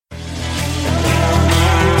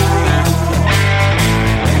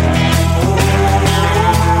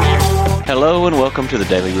welcome to the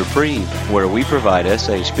Daily Reprieve, where we provide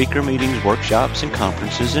SA speaker meetings, workshops, and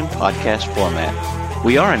conferences in podcast format.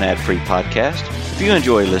 We are an ad-free podcast. If you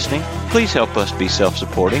enjoy listening, please help us be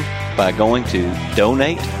self-supporting by going to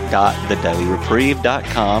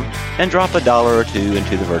donate.thedailyreprieve.com and drop $1 or $2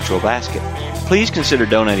 into the virtual basket. Please consider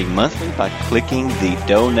donating monthly by clicking the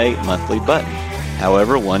Donate Monthly button.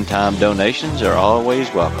 However, one-time donations are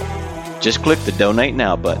always welcome. Just click the Donate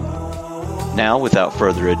Now button. Now, without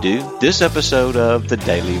further ado, this episode of the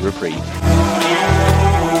Daily Reprieve.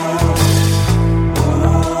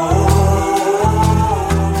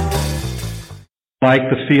 Like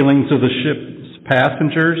the feelings of the ship's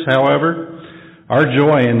passengers, however, our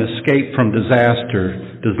joy in escape from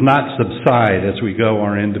disaster does not subside as we go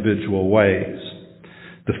our individual ways.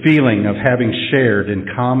 The feeling of having shared in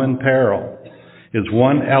common peril is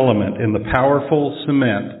one element in the powerful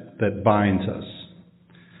cement that binds us.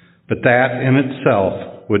 But that in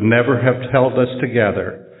itself would never have held us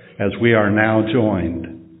together as we are now joined.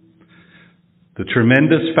 The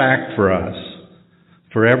tremendous fact for us,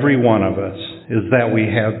 for every one of us, is that we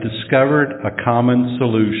have discovered a common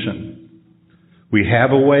solution. We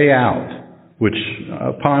have a way out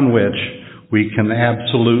upon which we can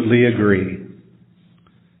absolutely agree,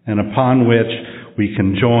 and upon which we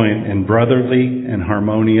can join in brotherly and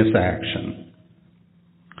harmonious action.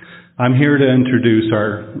 I'm here to introduce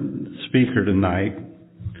our speaker tonight,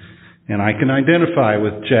 and I can identify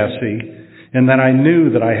with Jesse in that I knew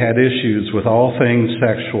that I had issues with all things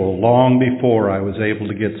sexual long before I was able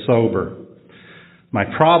to get sober. My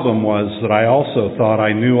problem was that I also thought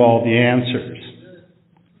I knew all the answers,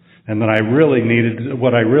 and that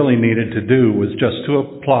what I really needed to do was just to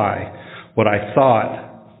apply what I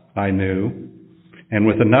thought I knew, and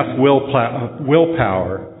with enough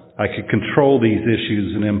willpower, I could control these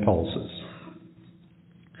issues and impulses.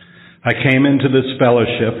 I came into this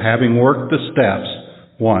fellowship having worked the steps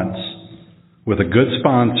once with a good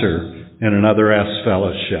sponsor in another S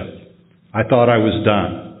fellowship. I thought I was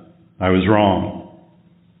done. I was wrong.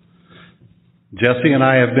 Jesse and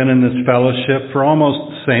I have been in this fellowship for almost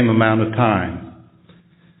the same amount of time.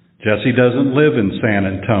 Jesse doesn't live in San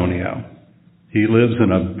Antonio. He lives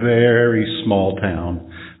in a very small town,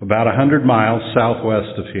 about 100 miles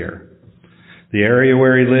southwest of here. The area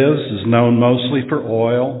where he lives is known mostly for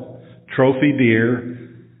oil, trophy deer,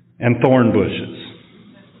 and thorn bushes.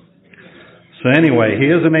 So anyway, he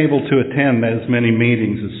isn't able to attend as many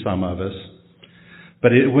meetings as some of us.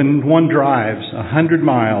 But when one drives 100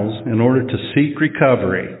 miles in order to seek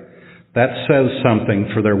recovery, that says something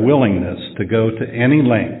for their willingness to go to any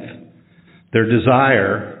length, their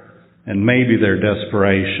desire, and maybe their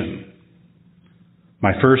desperation.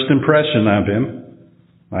 My first impression of him,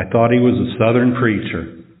 I thought he was a Southern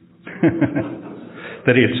preacher.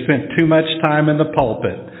 That he had spent too much time in the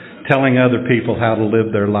pulpit telling other people how to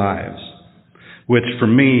live their lives, which for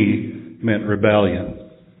me meant rebellion.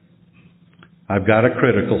 I've got a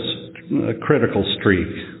critical streak,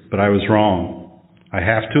 but I was wrong. I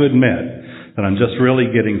have to admit that I'm just really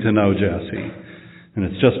getting to know Jesse. And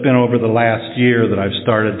it's just been over the last year that I've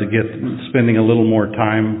started to spending a little more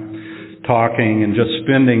time talking and just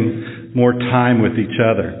spending more time with each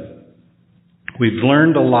other. We've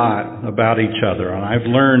learned a lot about each other, and I've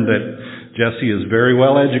learned that Jesse is very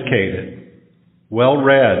well educated, well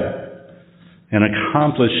read, an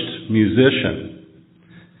accomplished musician.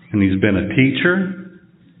 And he's been a teacher,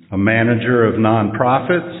 a manager of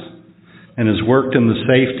nonprofits, and has worked in the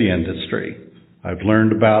safety industry. I've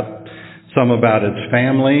learned some about his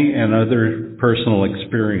family and other personal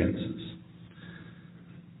experiences.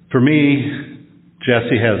 For me,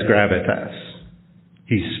 Jesse has gravitas.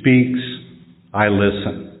 He speaks, I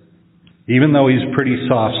listen. Even though he's pretty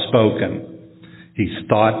soft-spoken, he's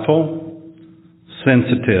thoughtful,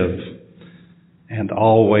 sensitive, and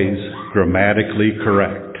always grammatically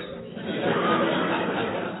correct.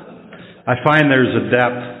 I find there's a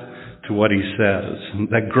depth to what he says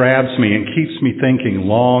that grabs me and keeps me thinking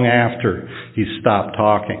long after he's stopped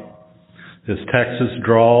talking. His Texas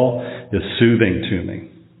drawl is soothing to me,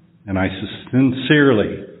 and I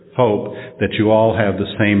sincerely hope that you all have the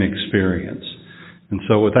same experience. And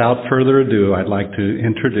so without further ado, I'd like to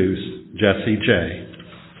introduce Jesse J.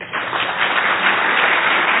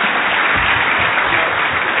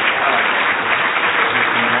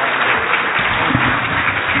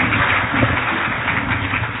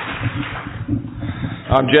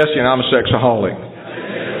 I'm Jesse, and I'm a sexaholic.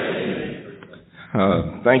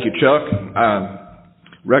 Thank you, Chuck. I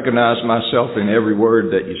recognize myself in every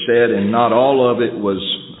word that you said, and not all of it was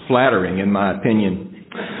flattering, in my opinion.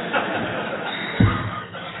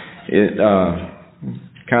 It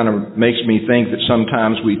kind of makes me think that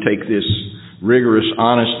sometimes we take this rigorous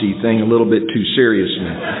honesty thing a little bit too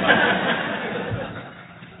seriously.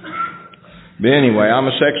 But anyway, I'm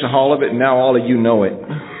a sexaholic, and now all of you know it.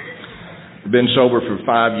 I've been sober for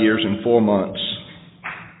 5 years and 4 months.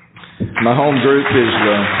 My home group is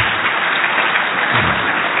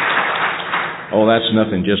oh, that's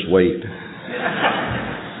nothing, just wait.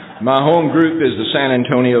 My home group is the San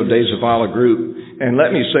Antonio De Zavala group, and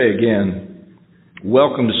let me say again,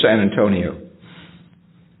 welcome to San Antonio.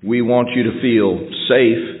 We want you to feel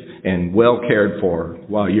safe and well cared for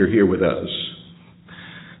while you're here with us.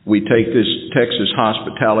 We take this Texas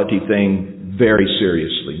hospitality thing very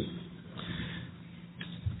seriously.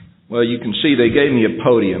 Well, you can see they gave me a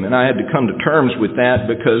podium, and I had to come to terms with that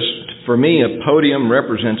because for me, a podium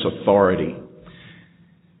represents authority.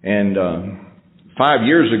 And 5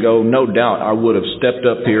 years ago, no doubt I would have stepped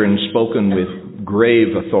up here and spoken with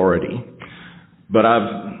grave authority. But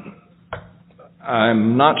I'm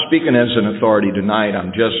not speaking as an authority tonight.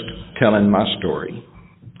 I'm just telling my story.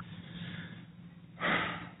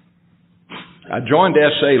 I joined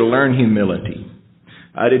SA to learn humility.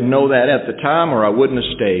 I didn't know that at the time, or I wouldn't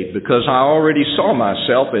have stayed, because I already saw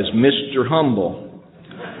myself as Mr. Humble.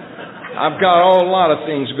 I've got a lot of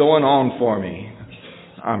things going on for me.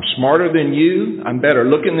 I'm smarter than you. I'm better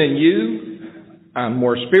looking than you. I'm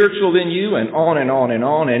more spiritual than you, and on and on and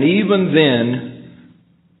on. And even then,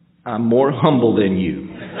 I'm more humble than you.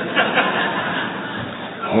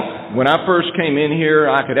 When I first came in here,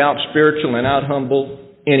 I could out-spiritual and out-humble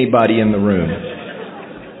anybody in the room.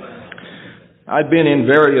 I'd been in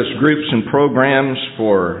various groups and programs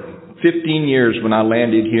for 15 years when I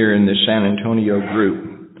landed here in this San Antonio group.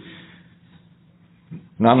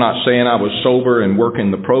 And I'm not saying I was sober and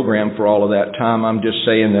working the program for all of that time. I'm just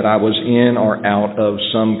saying that I was in or out of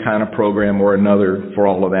some kind of program or another for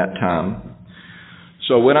all of that time.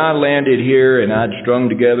 So when I landed here and I'd strung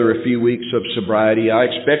together a few weeks of sobriety, I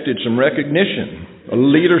expected some recognition, a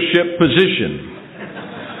leadership position.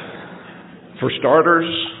 For starters,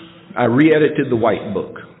 I re-edited the White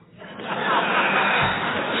Book.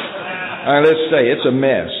 Let's say it's a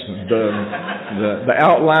mess. The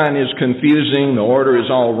outline is confusing. The order is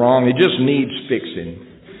all wrong. It just needs fixing.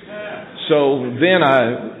 So then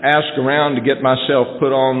I asked around to get myself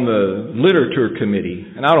put on the literature committee.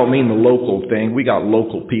 And I don't mean the local thing. We got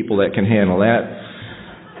local people that can handle that.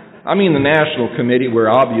 I mean the national committee where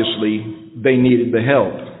obviously they needed the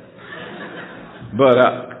help. But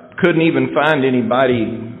I couldn't even find anybody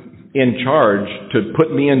in charge to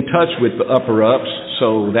put me in touch with the upper-ups,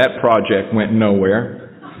 so that project went nowhere.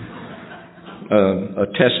 A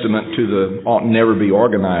testament to the ought never be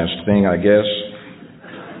organized thing, I guess.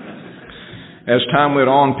 As time went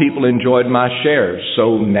on, people enjoyed my shares,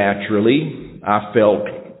 so naturally I felt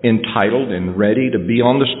entitled and ready to be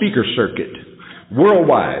on the speaker circuit.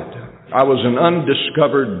 Worldwide, I was an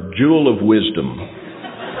undiscovered jewel of wisdom.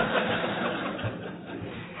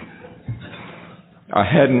 I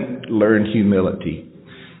hadn't learned humility.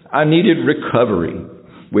 I needed recovery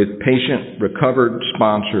with patient, recovered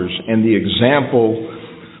sponsors and the example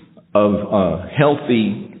of a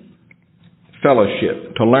healthy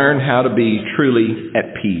fellowship to learn how to be truly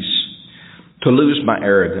at peace, to lose my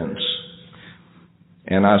arrogance.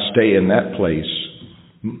 And I stay in that place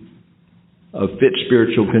of fit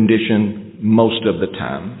spiritual condition most of the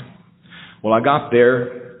time. Well, I got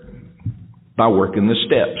there by working the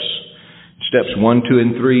steps. Steps 1, 2,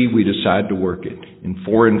 and 3, we decide to work it. In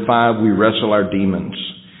 4 and 5, we wrestle our demons.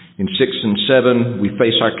 In 6 and 7, we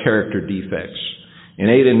face our character defects. In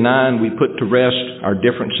 8 and 9, we put to rest our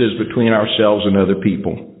differences between ourselves and other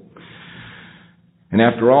people. And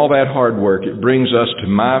after all that hard work, it brings us to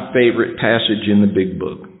my favorite passage in the Big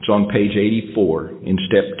Book. It's on page 84 in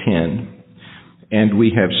step 10. And we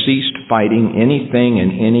have ceased fighting anything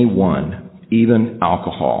and anyone, even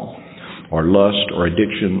alcohol, or lust, or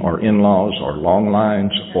addiction, or in-laws, or long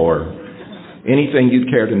lines, or anything you'd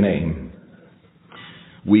care to name.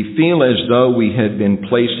 We feel as though we had been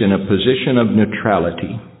placed in a position of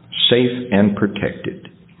neutrality, safe and protected.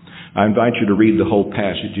 I invite you to read the whole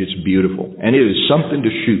passage. It's beautiful, and it is something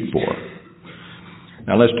to shoot for.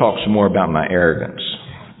 Now let's talk some more about my arrogance.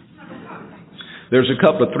 There's a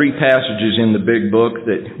couple of 3 passages in the Big Book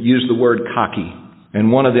that use the word cocky,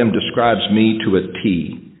 and one of them describes me to a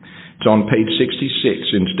T. It's on page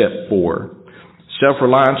 66 in step 4.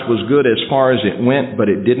 Self-reliance was good as far as it went, but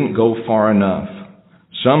it didn't go far enough.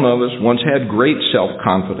 Some of us once had great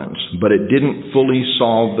self-confidence, but it didn't fully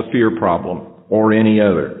solve the fear problem or any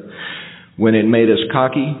other. When it made us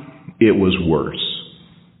cocky, it was worse.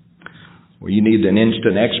 Well, you need an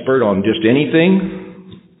instant expert on just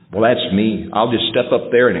anything? Well, that's me. I'll just step up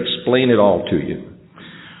there and explain it all to you.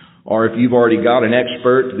 Or if you've already got an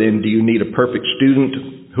expert, then do you need a perfect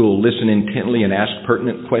student who will listen intently and ask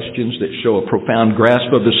pertinent questions that show a profound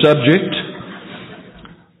grasp of the subject?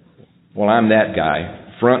 Well, I'm that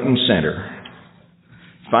guy, front and center.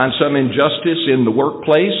 Find some injustice in the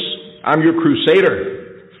workplace? I'm your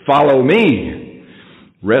crusader. Follow me.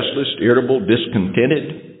 Restless, irritable,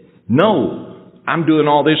 discontented? No, I'm doing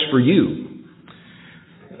all this for you.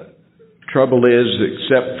 Trouble is,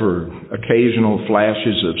 except for occasional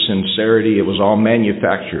flashes of sincerity, it was all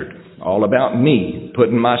manufactured. All about me,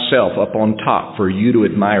 putting myself up on top for you to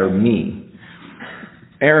admire me.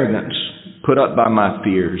 Arrogance, put up by my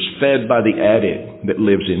fears, fed by the addict that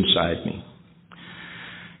lives inside me.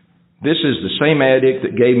 This is the same addict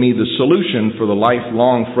that gave me the solution for the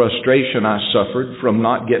lifelong frustration I suffered from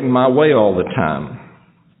not getting my way all the time.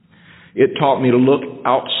 It taught me to look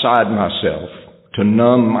outside myself, to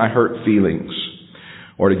numb my hurt feelings,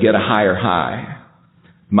 or to get a higher high.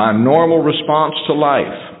 My normal response to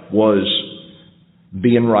life was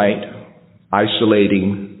being right,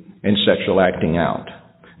 isolating, and sexual acting out.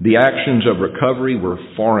 The actions of recovery were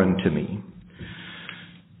foreign to me.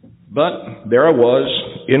 But there I was,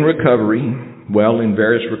 in recovery, in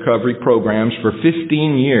various recovery programs for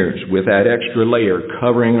 15 years with that extra layer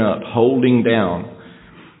covering up, holding down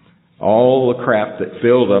all the crap that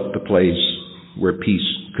filled up the place where peace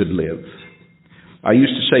could live. I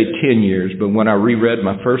used to say 10 years, but when I reread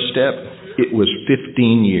my first step, it was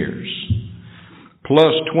 15 years.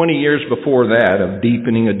 Plus 20 years before that of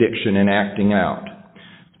deepening addiction and acting out.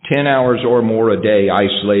 10 hours or more a day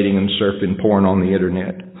isolating and surfing porn on the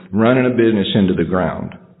internet. Running a business into the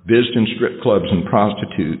ground. Visiting strip clubs and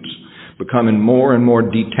prostitutes. Becoming more and more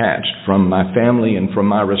detached from my family and from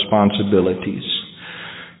my responsibilities.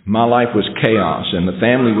 My life was chaos, and the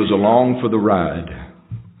family was along for the ride.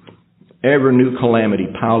 Every new calamity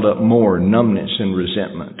piled up more numbness and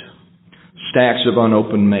resentment. Stacks of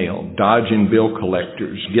unopened mail, dodging bill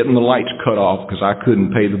collectors, getting the lights cut off because I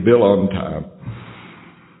couldn't pay the bill on time.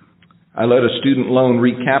 I let a student loan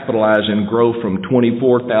recapitalize and grow from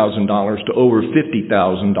 $24,000 to over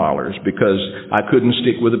 $50,000 because I couldn't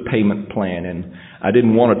stick with a payment plan, and I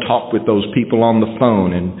didn't want to talk with those people on the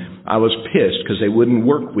phone, and I was pissed because they wouldn't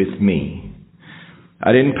work with me.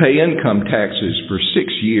 I didn't pay income taxes for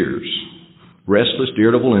 6 years. Restless,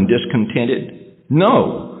 irritable, and discontented?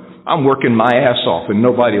 No, I'm working my ass off and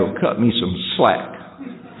nobody will cut me some slack.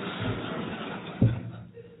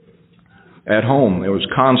 At home, there was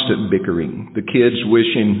constant bickering, the kids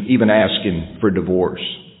wishing, even asking for divorce.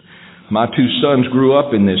 My 2 sons grew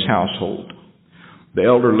up in this household. The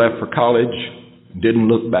elder left for college, didn't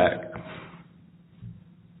look back.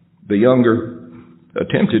 The younger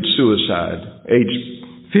attempted suicide,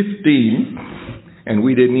 age 15, and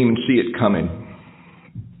we didn't even see it coming.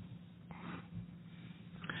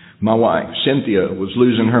 My wife, Cynthia, was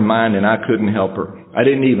losing her mind and I couldn't help her. I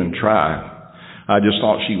didn't even try. I just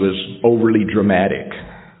thought she was overly dramatic.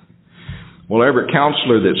 Well, every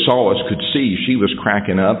counselor that saw us could see she was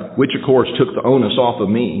cracking up, which of course took the onus off of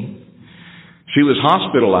me. She was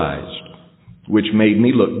hospitalized, which made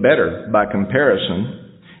me look better by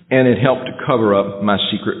comparison, and it helped to cover up my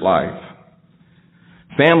secret life.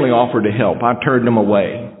 Family offered to help. I turned them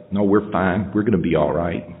away. No, we're fine. We're going to be all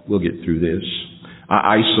right. We'll get through this.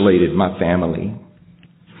 I isolated my family.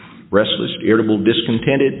 Restless, irritable,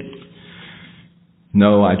 discontented?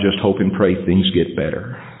 No, I just hope and pray things get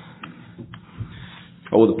better.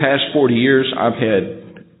 Over the past 40 years, I've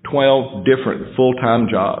had 12 different full-time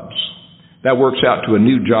jobs. That works out to a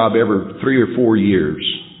new job every 3 or 4 years,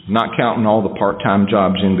 not counting all the part-time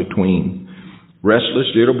jobs in between. Restless,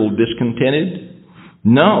 irritable, discontented?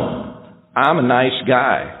 No, I'm a nice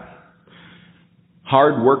guy.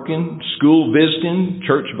 Hard-working, school visiting,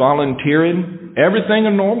 church volunteering, everything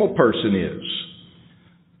a normal person is.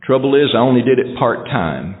 Trouble is, I only did it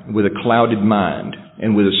part-time, with a clouded mind,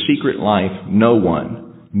 and with a secret life no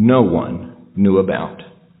one knew about.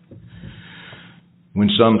 When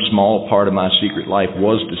some small part of my secret life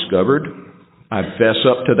was discovered, I'd fess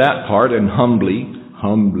up to that part and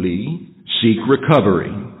humbly seek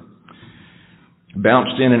recovery.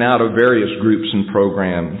 Bounced in and out of various groups and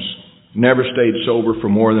programs. Never stayed sober for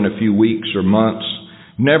more than a few weeks or months.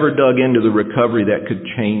 Never dug into the recovery that could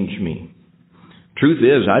change me. Truth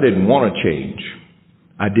is, I didn't want to change.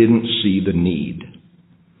 I didn't see the need.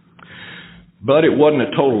 But it wasn't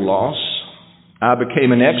a total loss. I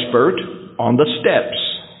became an expert on the steps.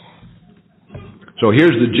 So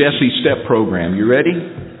here's the Jesse Step program. You ready?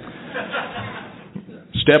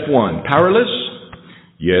 Step 1, powerless?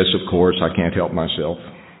 Yes, of course, I can't help myself.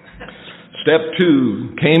 Step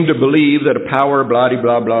 2, came to believe that a power, blah,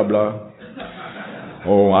 blah, blah, blah.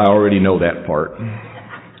 Oh, I already know that part.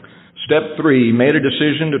 Step 3, made a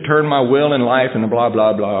decision to turn my will and life and blah,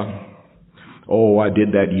 blah, blah. Oh, I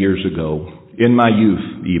did that years ago, in my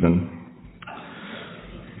youth even.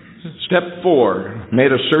 Step 4,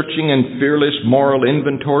 made a searching and fearless moral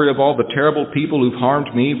inventory of all the terrible people who've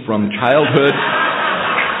harmed me from childhood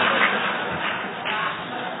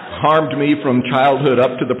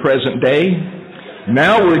up to the present day.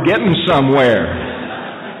 Now we're getting somewhere.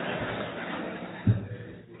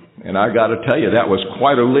 And I got to tell you, that was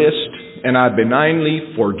quite a list, and I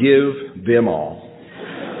benignly forgive them all.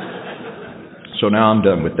 So now I'm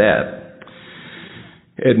done with that.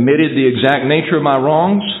 Admitted the exact nature of my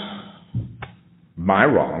wrongs. My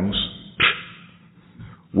wrongs?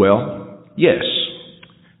 Well, yes,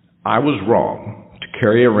 I was wrong to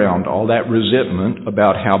carry around all that resentment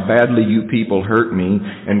about how badly you people hurt me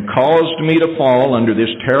and caused me to fall under this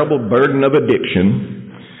terrible burden of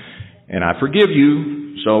addiction. And I forgive you,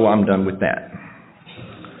 so I'm done with that.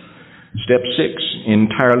 Step 6,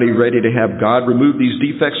 entirely ready to have God remove these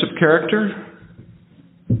defects of character?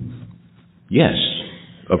 Yes,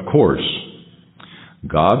 of course.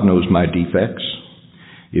 God knows my defects.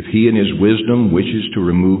 If He in His wisdom wishes to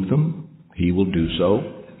remove them, He will do so.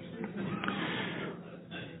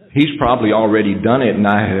 He's probably already done it and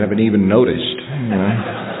I haven't even noticed.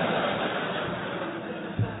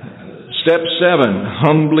 Step 7,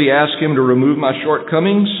 humbly ask Him to remove my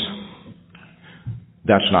shortcomings.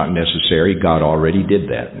 That's not necessary. God already did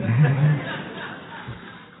that.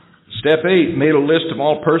 Step 8, made a list of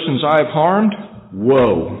all persons I have harmed.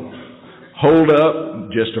 Whoa. Hold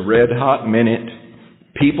up just a red hot minute.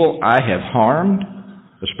 People I have harmed,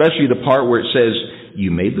 especially the part where it says,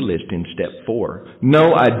 you made the list in step 4.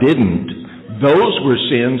 No, I didn't. Those were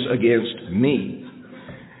sins against me.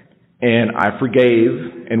 And I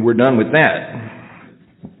forgave, and we're done with that.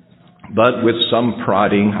 But with some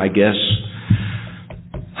prodding, I guess,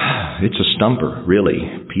 it's a stumper,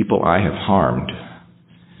 really. People I have harmed.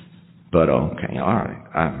 But okay, all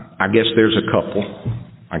right. I guess there's a couple.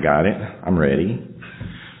 I got it. I'm ready.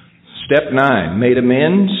 Step 9, made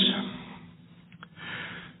amends.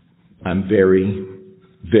 I'm very,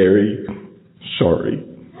 very sorry.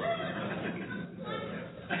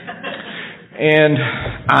 And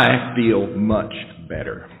I feel much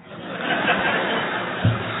better.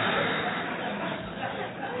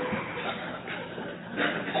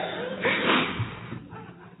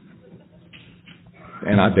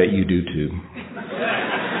 And I bet you do too.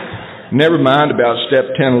 Never mind about step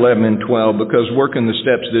 10, 11, and 12, because working the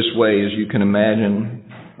steps this way, as you can imagine,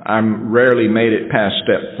 I rarely made it past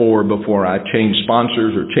step 4 before I changed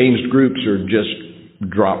sponsors or changed groups or just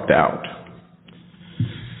dropped out.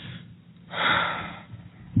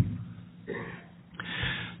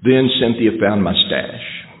 Then Cynthia found my stash.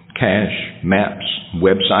 Cash, maps,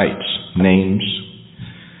 websites, names.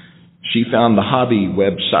 She found the hobby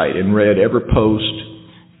website and read every post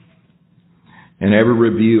and every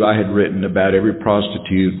review I had written about every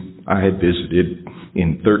prostitute I had visited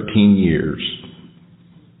in 13 years.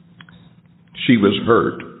 She was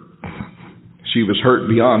hurt. She was hurt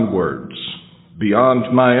beyond words,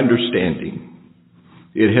 beyond my understanding.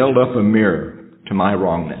 It held up a mirror to my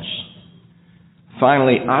wrongness.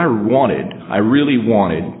 Finally, I really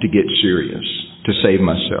wanted to get serious, to save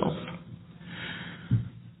myself.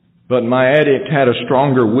 But my addict had a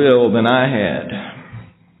stronger will than I had.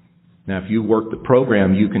 Now, if you work the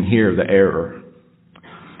program, you can hear the error.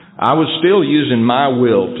 I was still using my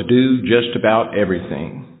will to do just about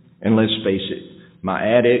everything. And let's face it, my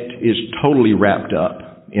addict is totally wrapped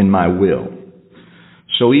up in my will.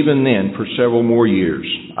 So even then, for several more years,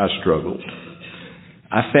 I struggled.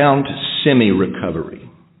 I found semi-recovery.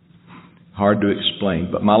 Hard to explain,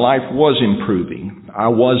 but my life was improving. I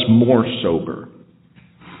was more sober.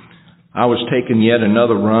 I was taking yet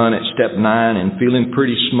another run at step 9 and feeling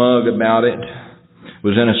pretty smug about it.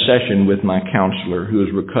 Was in a session with my counselor who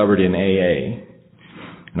was recovered in AA.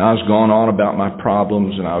 And I was going on about my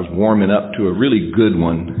problems and I was warming up to a really good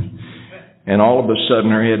one. And all of a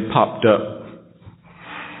sudden her head popped up.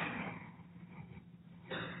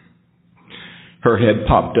 Her head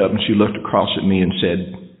popped up and she looked across at me and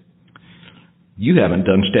said, "You haven't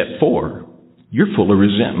done step 4. You're full of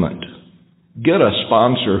resentment. Get a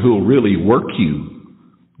sponsor who'll really work you.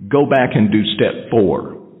 Go back and do step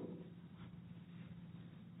 4.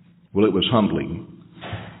 Well, it was humbling,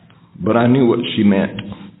 but I knew what she meant,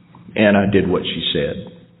 and I did what she said.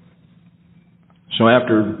 So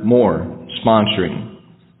after more sponsoring,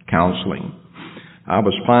 counseling, I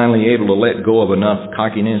was finally able to let go of enough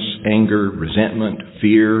cockiness, anger, resentment,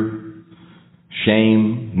 fear,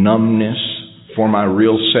 shame, numbness for my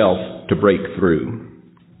real self to break through.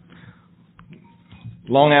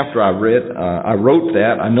 Long after I wrote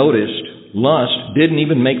that, I noticed lust didn't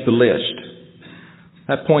even make the list.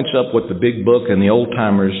 That points up what the big book and the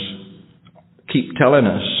old-timers keep telling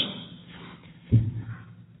us.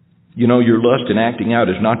 You know, your lust and acting out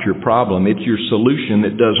is not your problem. It's your solution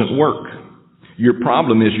that doesn't work. Your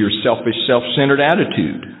problem is your selfish, self-centered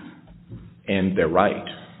attitude. And they're right.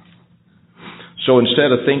 So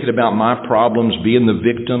instead of thinking about my problems, being the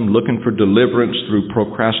victim, looking for deliverance through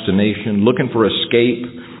procrastination, looking for escape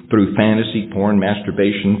through fantasy, porn,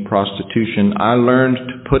 masturbation, prostitution, I learned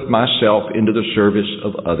to put myself into the service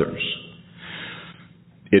of others.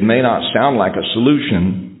 It may not sound like a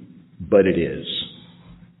solution, but it is.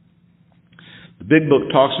 The big book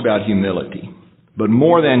talks about humility, but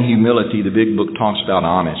more than humility, the big book talks about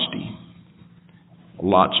honesty.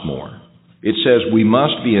 Lots more. It says we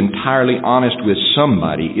must be entirely honest with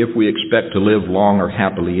somebody if we expect to live long or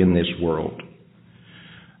happily in this world.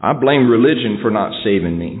 I blame religion for not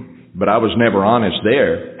saving me, but I was never honest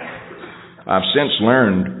there. I've since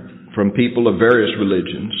learned from people of various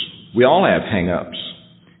religions, we all have hang-ups.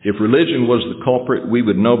 If religion was the culprit, we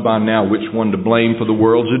would know by now which one to blame for the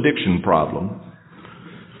world's addiction problem.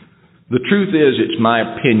 The truth is, it's my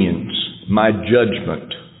opinions, my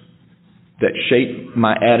judgment, that shape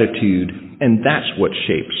my attitude, and that's what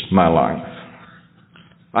shapes my life.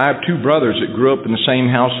 I have two brothers that grew up in the same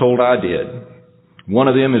household I did. One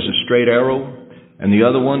of them is a straight arrow, and the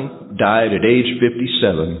other one died at age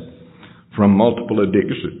 57 from multiple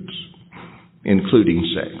addictions, including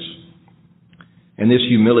sex. And this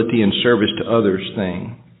humility and service to others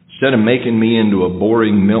thing, instead of making me into a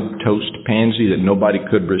boring milquetoast pansy that nobody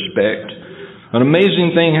could respect, an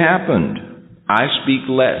amazing thing happened. I speak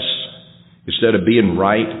less. Instead of being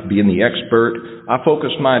right, being the expert, I focus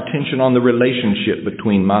my attention on the relationship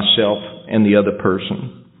between myself and the other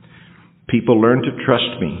person. People learn to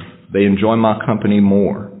trust me. They enjoy my company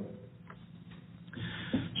more.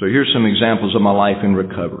 So here's some examples of my life in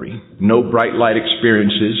recovery. No bright light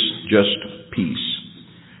experiences, just peace.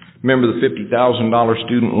 Remember the $50,000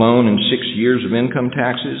 student loan and 6 years of income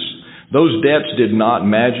taxes? Those debts did not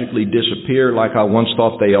magically disappear like I once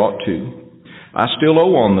thought they ought to. I still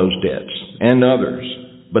owe on those debts and others,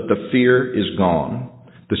 but the fear is gone.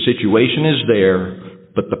 The situation is there,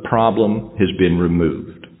 but the problem has been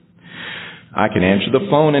removed. I can answer the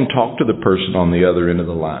phone and talk to the person on the other end of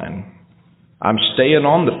the line. I'm staying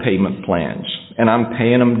on the payment plans, and I'm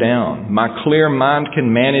paying them down. My clear mind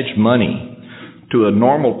can manage money. To a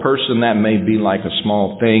normal person, that may be like a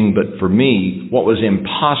small thing, but for me, what was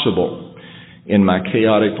impossible in my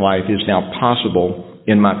chaotic life is now possible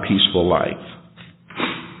in my peaceful life.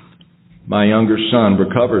 My younger son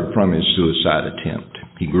recovered from his suicide attempt.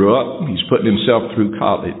 He grew up, he's putting himself through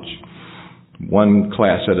college, one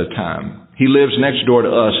class at a time. He lives next door to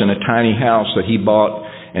us in a tiny house that he bought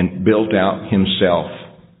and built out himself.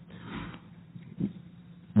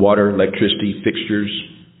 Water, electricity, fixtures,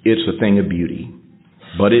 it's a thing of beauty.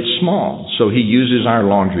 But it's small, so he uses our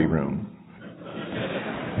laundry room.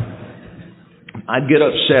 I'd get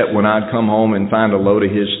upset when I'd come home and find a load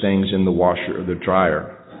of his things in the washer or the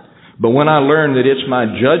dryer. But when I learned that it's my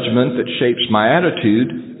judgment that shapes my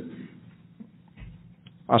attitude,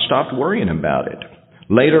 I stopped worrying about it.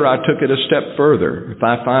 Later, I took it a step further. If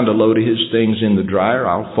I find a load of his things in the dryer,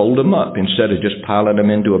 I'll fold them up instead of just piling them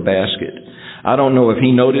into a basket. I don't know if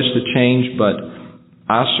he noticed the change, but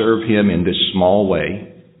I serve him in this small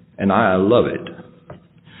way, and I love it.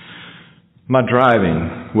 My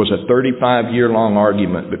driving was a 35-year-long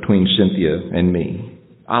argument between Cynthia and me.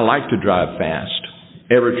 I like to drive fast.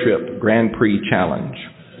 Evertrip Grand Prix Challenge.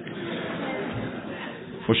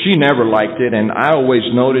 Well, she never liked it, and I always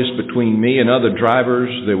noticed between me and other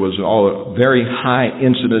drivers there was a very high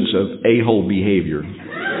incidence of a-hole behavior.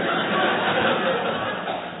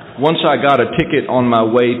 Once I got a ticket on my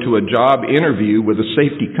way to a job interview with a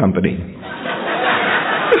safety company.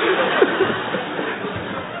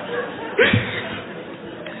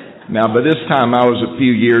 Now, by this time, I was a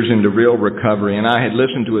few years into real recovery, and I had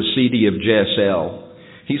listened to a CD of Jess L.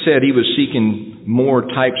 He said he was seeking more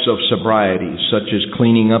types of sobriety, such as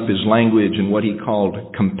cleaning up his language and what he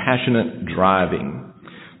called compassionate driving.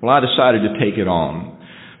 Well, I decided to take it on.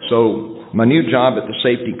 So my new job at the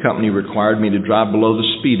safety company required me to drive below the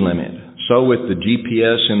speed limit. So with the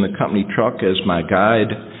GPS in the company truck as my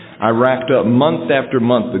guide, I racked up month after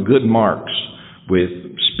month the good marks with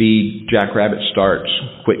speed, jackrabbit starts,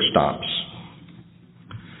 quick stops.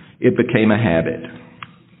 It became a habit.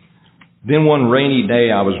 Then one rainy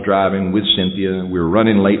day I was driving with Cynthia. We were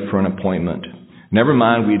running late for an appointment. Never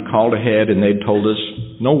mind, we'd called ahead and they'd told us,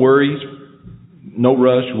 no worries, no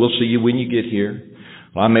rush, we'll see you when you get here.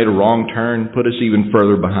 Well, I made a wrong turn, put us even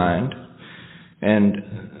further behind. And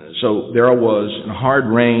so there I was in hard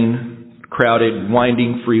rain, crowded,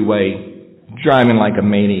 winding freeway, driving like a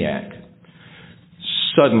maniac.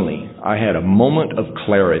 Suddenly, I had a moment of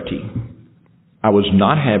clarity. I was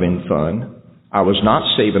not having fun. I was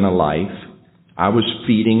not saving a life. I was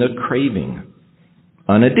feeding a craving,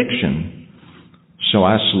 an addiction. So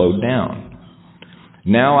I slowed down.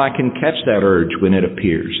 Now I can catch that urge when it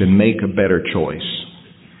appears and make a better choice.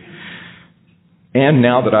 And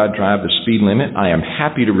now that I drive the speed limit, I am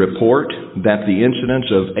happy to report that the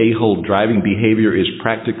incidence of a-hole driving behavior is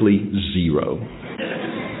practically zero.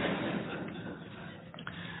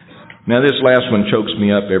 Now this last one chokes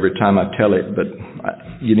me up every time I tell it, but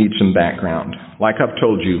you need some background. Like I've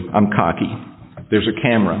told you, I'm cocky. There's a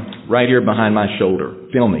camera right here behind my shoulder,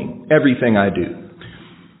 filming everything I do.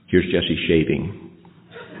 Here's Jesse shaving.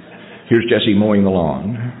 Here's Jesse mowing the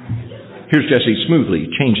lawn. Here's Jesse smoothly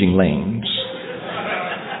changing lanes.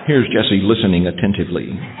 Here's Jesse listening attentively.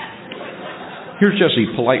 Here's Jesse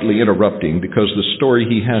politely interrupting because the story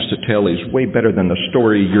he has to tell is way better than the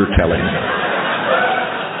story you're telling.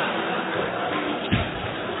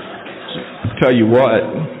 Tell you what,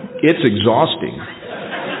 it's exhausting.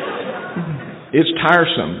 It's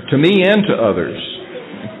tiresome to me and to others.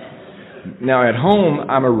 Now at home,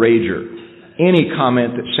 I'm a rager. Any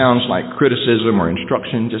comment that sounds like criticism or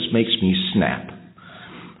instruction just makes me snap.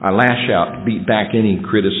 I lash out, beat back any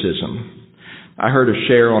criticism. I heard a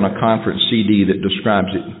share on a conference CD that describes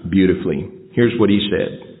it beautifully. Here's what he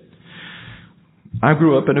said. I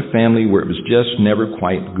grew up in a family where it was just never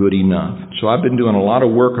quite good enough. So I've been doing a lot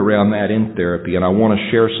of work around that in therapy, and I want to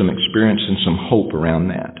share some experience and some hope around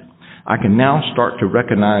that. I can now start to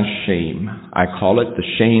recognize shame. I call it the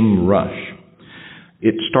shame rush.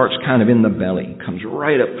 It starts kind of in the belly, comes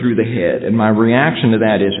right up through the head, and my reaction to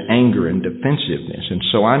that is anger and defensiveness. And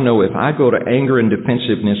so I know if I go to anger and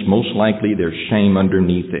defensiveness, most likely there's shame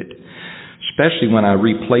underneath it. Especially when I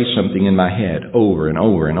replay something in my head over and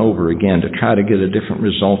over and over again to try to get a different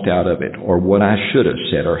result out of it, or what I should have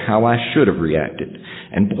said, or how I should have reacted.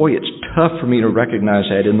 And boy, it's tough for me to recognize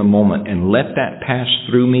that in the moment and let that pass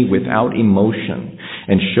through me without emotion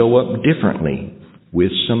and show up differently with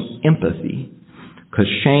some empathy. Because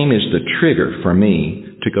shame is the trigger for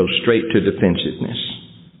me to go straight to defensiveness.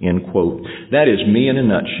 End quote. That is me in a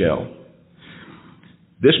nutshell.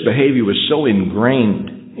 This behavior was so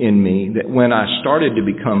ingrained in me that when I started to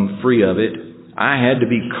become free of it, I had to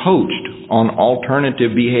be coached on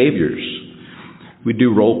alternative behaviors. We'd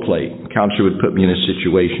do role play. The counselor would put me in a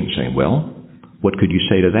situation saying, well, what could you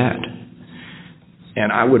say to that?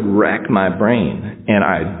 And I would rack my brain and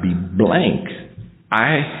I'd be blank.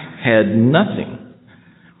 I had nothing.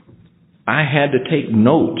 I had to take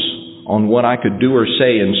notes on what I could do or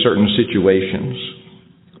say in certain situations.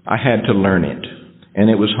 I had to learn it, and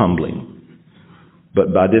it was humbling.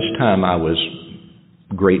 But by this time, I was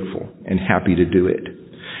grateful and happy to do it.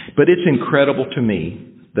 But it's incredible to me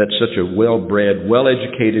that such a well-bred,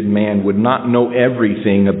 well-educated man would not know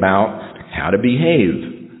everything about how to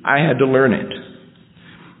behave. I had to learn it.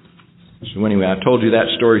 So anyway, I told you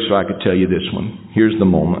that story so I could tell you this one. Here's the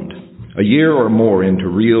moment. A year or more into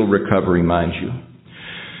real recovery, mind you.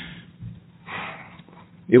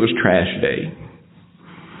 It was trash day.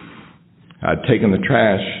 I'd taken the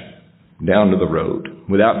trash down to the road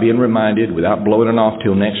without being reminded, without blowing it off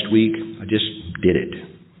till next week. I just did it.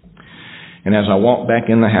 And as I walked back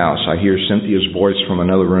in the house, I hear Cynthia's voice from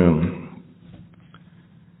another room.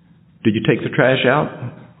 Did you take the trash out?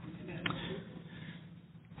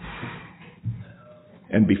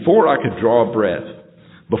 And before I could draw a breath,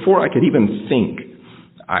 before I could even think,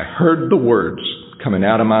 I heard the words coming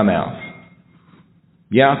out of my mouth.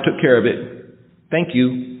 Yeah, I took care of it. Thank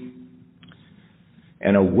you.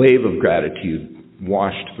 And a wave of gratitude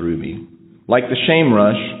washed through me. Like the shame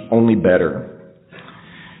rush, only better.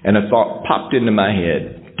 And a thought popped into my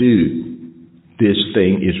head. Dude, this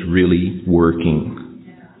thing is really working.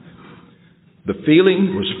 The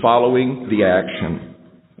feeling was following the action.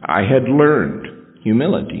 I had learned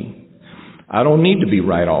humility. I don't need to be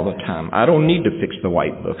right all the time. I don't need to fix the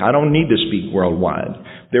white book. I don't need to speak worldwide.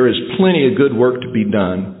 There is plenty of good work to be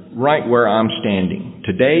done right where I'm standing,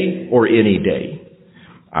 today or any day.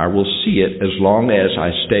 I will see it as long as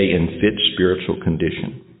I stay in fit spiritual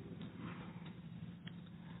condition.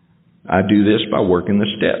 I do this by working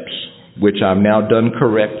the steps, which I've now done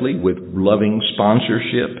correctly with loving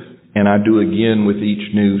sponsorship, and I do again with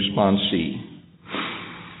each new sponsee.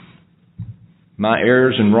 My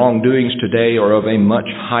errors and wrongdoings today are of a much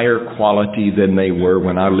higher quality than they were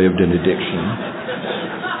when I lived in addiction.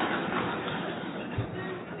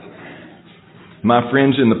 My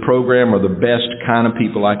friends in the program are the best kind of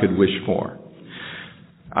people I could wish for.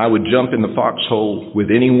 I would jump in the foxhole with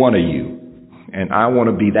any one of you, and I want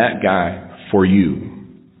to be that guy for you.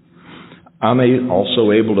 I'm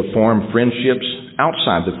also able to form friendships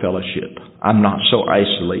outside the fellowship. I'm not so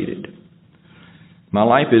isolated. My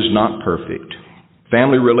life is not perfect.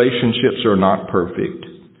 Family relationships are not perfect.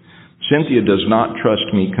 Cynthia does not trust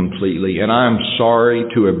me completely, and I am sorry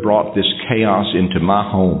to have brought this chaos into my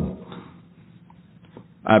home.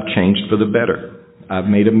 I've changed for the better. I've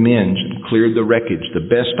made amends and cleared the wreckage the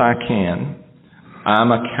best I can.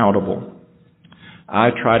 I'm accountable. I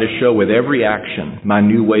try to show with every action my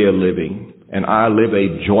new way of living, and I live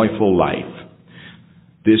a joyful life.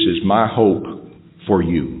 This is my hope for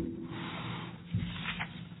you.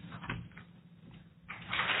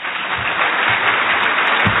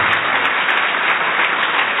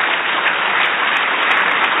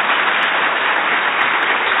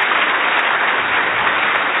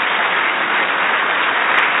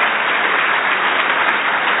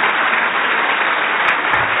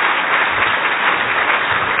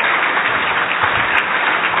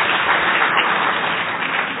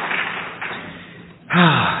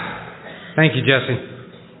 Thank you, Jesse.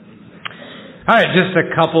 All right, just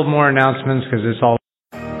a couple more announcements because it's all.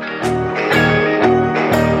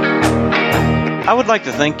 I would like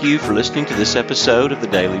to thank you for listening to this episode of the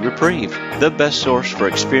Daily Reprieve, the best source for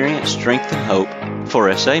experience, strength, and hope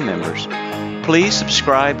for SA members. Please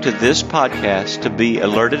subscribe to this podcast to be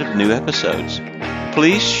alerted of new episodes.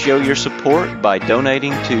 Please show your support by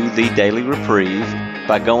donating to the Daily Reprieve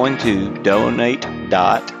by going to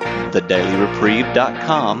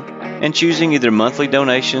donate.thedailyreprieve.com and choosing either monthly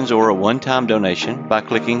donations or a one-time donation by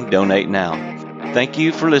clicking Donate Now. Thank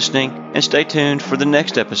you for listening, and stay tuned for the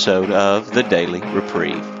next episode of The Daily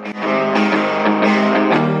Reprieve.